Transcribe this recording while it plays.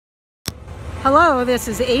Hello, this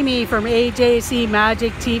is Amy from AJC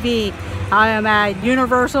Magic TV. I am at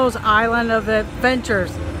Universal's Island of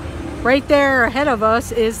Adventures. Right there ahead of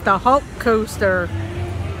us is the Hulk Coaster.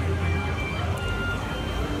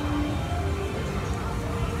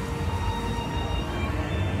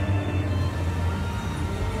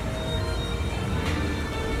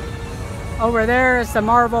 Over there is the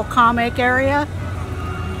Marvel comic area.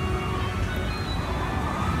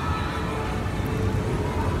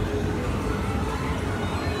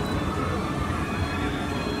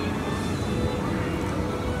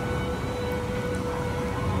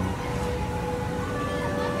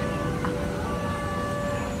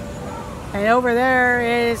 And over there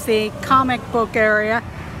is the comic book area.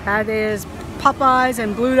 That is Popeyes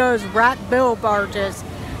and Bluto's Rat Bill barges.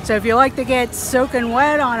 So if you like to get soaking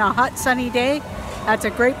wet on a hot sunny day, that's a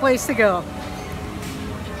great place to go.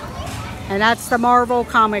 And that's the Marvel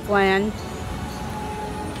Comic Land.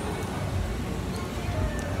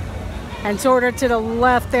 And sort of to the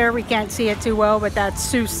left there, we can't see it too well, but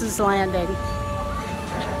that's Seuss's Landing.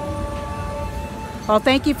 Well,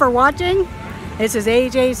 thank you for watching. This is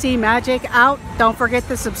AJC Magic out. Don't forget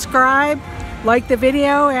to subscribe, like the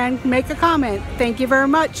video, and make a comment. Thank you very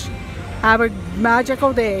much. Have a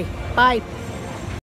magical day. Bye.